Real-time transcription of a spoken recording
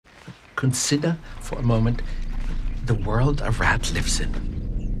consider for a moment the world a rat lives in.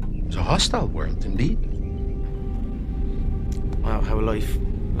 It's a hostile world, indeed. Wow, how life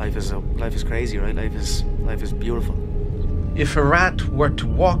is crazy, right? Life is beautiful. If a rat were to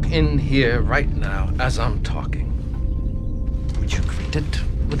walk in here right now as I'm talking, would you greet it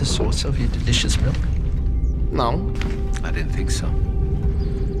with a source of your delicious milk? No. I didn't think so.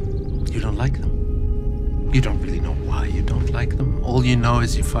 You don't like them. You don't really know why you don't like them. All you know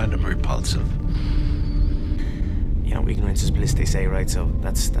is you find them repulsive. You know, ignorance is bliss, they say, right? So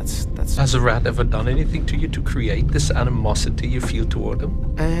that's. Has a rat ever done anything to you to create this animosity you feel toward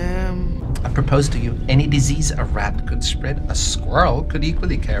them? I propose to you, any disease a rat could spread, a squirrel could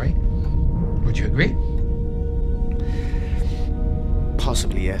equally carry. Would you agree?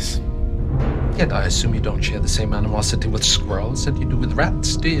 Possibly, yes. Yet I assume you don't share the same animosity with squirrels that you do with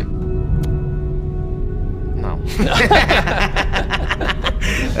rats, do you? No.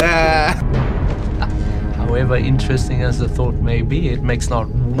 However interesting as the thought may be, it makes not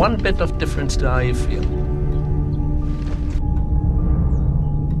one bit of difference to how you feel.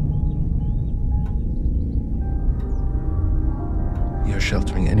 You're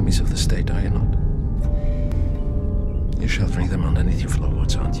sheltering enemies of the state, are you not? You're sheltering them underneath your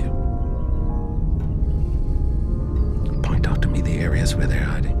floorboards, aren't you? Point out to me the areas where they're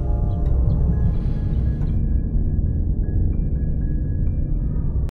hiding.